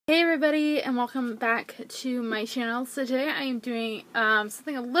everybody, and welcome back to my channel. So today I am doing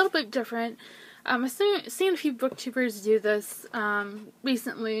something a little bit different. I've seen a few booktubers do this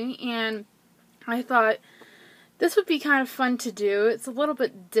recently, and I thought this would be kind of fun to do. It's a little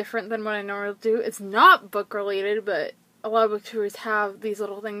bit different than what I normally do. It's not book related, but a lot of booktubers have these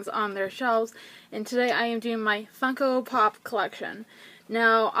little things on their shelves, and today I am doing my Funko Pop collection.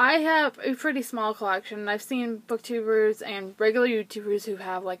 Now, I have a pretty small collection. I've seen booktubers and regular YouTubers who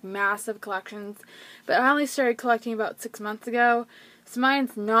have like massive collections, but I only started collecting about 6 months ago, so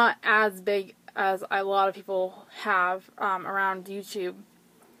mine's not as big as a lot of people have around YouTube.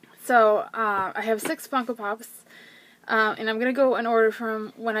 So, I have 6 Funko Pops, and I'm going to go in order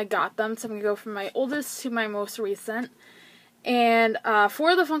from when I got them, so I'm going to go from my oldest to my most recent. And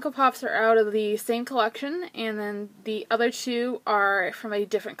 4 of the Funko Pops are out of the same collection, and then the other 2 are from a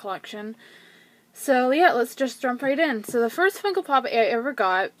different collection. So yeah, let's just jump right in. So the first Funko Pop I ever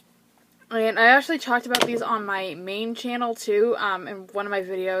got, and I actually talked about these on my main channel too, in one of my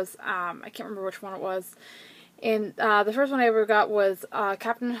videos. I can't remember which one it was. And the first one I ever got was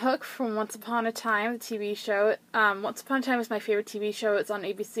Captain Hook from Once Upon a Time, the TV show. Once Upon a Time is my favorite TV show. It's on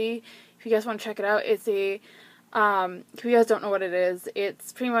ABC. If you guys want to check it out, it's a if you guys don't know what it is,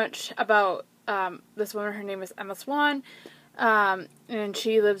 it's pretty much about this woman. Her name is Emma Swan, and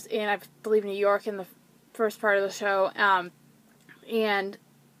she lives in, I believe, New York in the first part of the show, and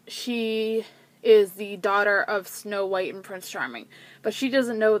she is the daughter of Snow White and Prince Charming, but she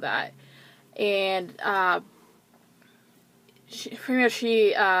doesn't know that, and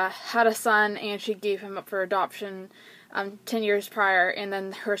she had a son, and she gave him up for adoption 10 years prior, and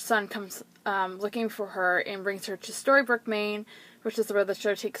then her son comes looking for her and brings her to Storybrooke, Maine, which is where the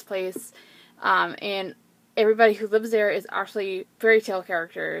show takes place, and everybody who lives there is actually fairy tale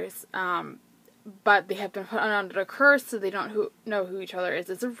characters, but they have been put under a curse, so they don't know who each other is.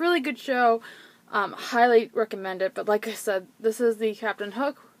 It's a really good show, highly recommend it, but like I said, this is the Captain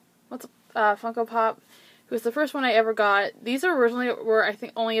Hook Funko Pop. It was the first one I ever got. These were I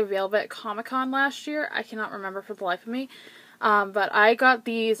think only available at Comic-Con last year. I cannot remember for the life of me. But I got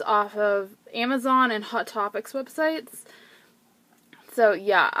these off of Amazon and Hot Topics websites. So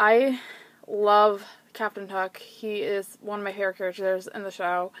yeah, I love Captain Hook. He is one of my favorite characters in the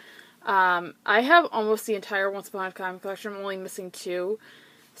show. I have almost the entire Once Upon a Time collection. I'm only missing 2.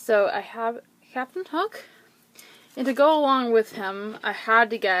 So I have Captain Hook. And to go along with him, I had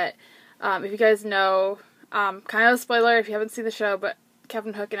to get, if you guys know, kind of a spoiler if you haven't seen the show, but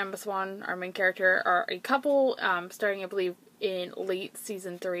Captain Hook and Emma Swan, our main character, are a couple, starting, I believe, in late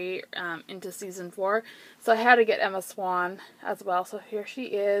season 3 into season 4. So I had to get Emma Swan as well. So here she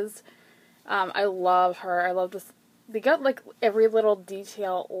is. I love her. I love this. They got like every little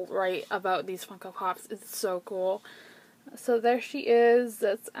detail right about these Funko Pops. It's so cool. So there she is.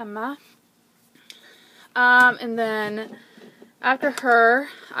 That's Emma. And then after her,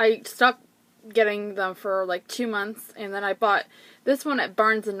 I stopped getting them for like 2 months, and then I bought this one at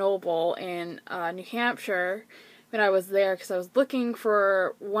Barnes & Noble in New Hampshire when I was there, because I was looking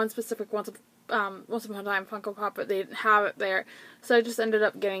for one specific Once Upon a Time Funko Pop, but they didn't have it there, so I just ended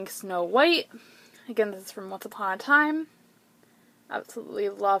up getting Snow White. Again, this is from Once Upon a Time. Absolutely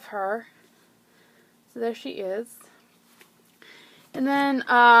love her. So there she is. And then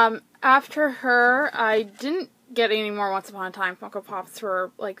after her, I didn't get any more Once Upon a Time Funko Pops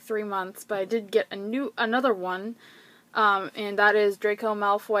for like 3 months, but I did get another one, and that is Draco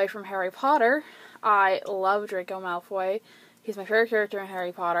Malfoy from Harry Potter. I love Draco Malfoy. He's my favorite character in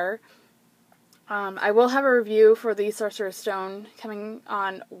Harry Potter. I will have a review for the Sorcerer's Stone coming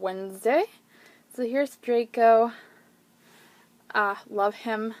on Wednesday. So here's Draco. Love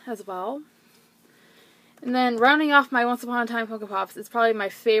him as well. And then rounding off my Once Upon a Time Funko Pops is probably my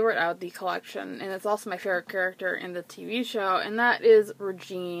favorite out of the collection, and it's also my favorite character in the TV show, and that is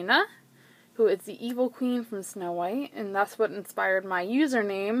Regina, who is the evil queen from Snow White, and that's what inspired my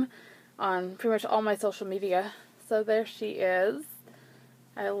username on pretty much all my social media. So there she is.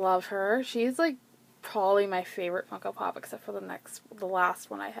 I love her. She's like probably my favorite Funko Pop, except for the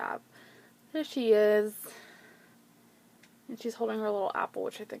last one I have. There she is. And she's holding her little apple,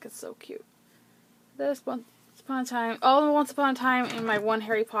 which I think is so cute. There's Once Upon a Time, Once Upon a Time, and my one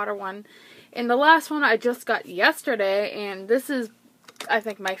Harry Potter one. And the last one I just got yesterday, and this is, I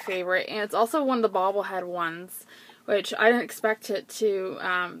think, my favorite, and it's also one of the bobblehead ones, which I didn't expect it to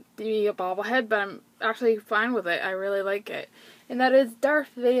be a bobblehead, but I'm actually fine with it. I really like it. And that is Darth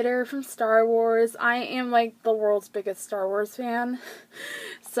Vader from Star Wars. I am like the world's biggest Star Wars fan.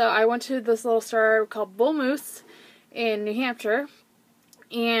 So I went to this little store called Bull Moose in New Hampshire,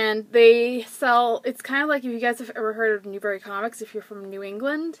 And they sell, it's kind of like, if you guys have ever heard of Newbury Comics, if you're from New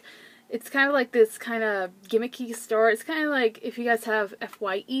England, it's kind of like this kind of gimmicky store. It's kind of like if you guys have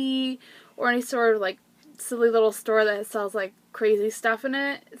FYE or any sort of like silly little store that sells like crazy stuff in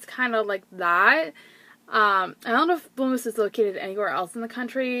it. It's kind of like that. I don't know if Bloom's is located anywhere else in the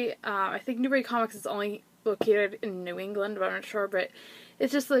country. I think Newbury Comics is only located in New England, but I'm not sure. But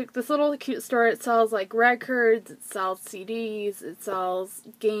it's just like this little cute store. It sells like records, it sells CDs, it sells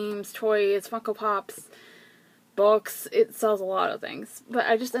games, toys, Funko Pops, books. It sells a lot of things. But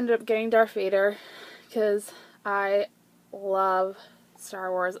I just ended up getting Darth Vader because I love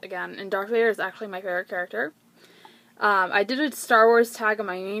Star Wars again. And Darth Vader is actually my favorite character. I did a Star Wars tag on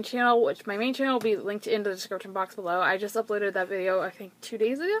my main channel, which my main channel will be linked in the description box below. I just uploaded that video, I think, 2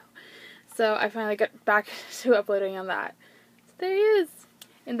 days ago. So I finally got back to uploading on that. So there he is.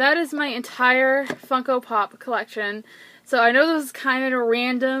 And that is my entire Funko Pop collection. So I know this is kind of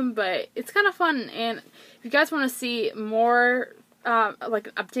random, but it's kind of fun. And if you guys want to see more, like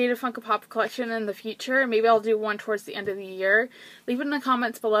an updated Funko Pop collection in the future, maybe I'll do one towards the end of the year. Leave it in the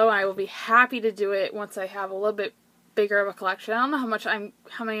comments below, and I will be happy to do it once I have a little bit bigger of a collection. I don't know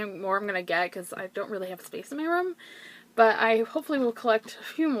how many more I'm gonna get because I don't really have space in my room, but I hopefully will collect a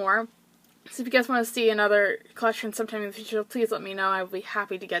few more. So if you guys want to see another collection sometime in the future, please let me know. I will be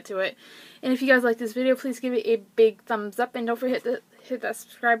happy to get to it. And if you guys like this video, please give it a big thumbs up, and don't forget to hit that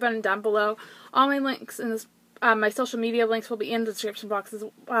subscribe button down below. All my links in this, my social media links will be in the description box as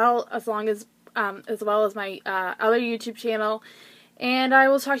well as my other YouTube channel. And I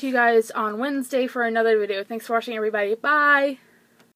will talk to you guys on Wednesday for another video. Thanks for watching, everybody. Bye!